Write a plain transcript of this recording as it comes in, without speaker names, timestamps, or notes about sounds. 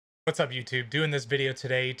What's up, YouTube? Doing this video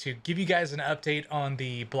today to give you guys an update on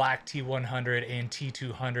the black T100 and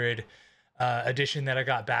T200 edition that I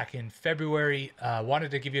got back in February.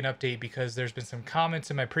 Wanted to give you an update because there's been some comments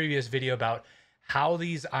in my previous video about how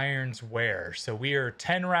these irons wear. So we are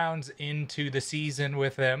 10 rounds into the season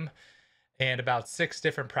with them and about 6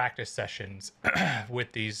 different practice sessions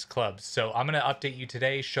with these clubs. So I'm going to update you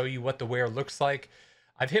today, show you what the wear looks like.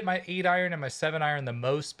 I've hit my 8 iron and my 7 iron the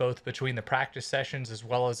most, both between the practice sessions as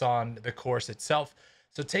well as on the course itself.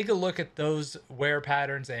 So take a look at those wear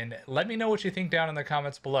patterns and let me know what you think down in the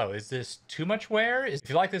comments below. Is this too much wear? If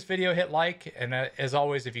you like this video, hit like. And as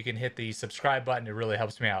always, if you can hit the subscribe button, it really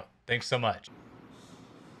helps me out. Thanks so much.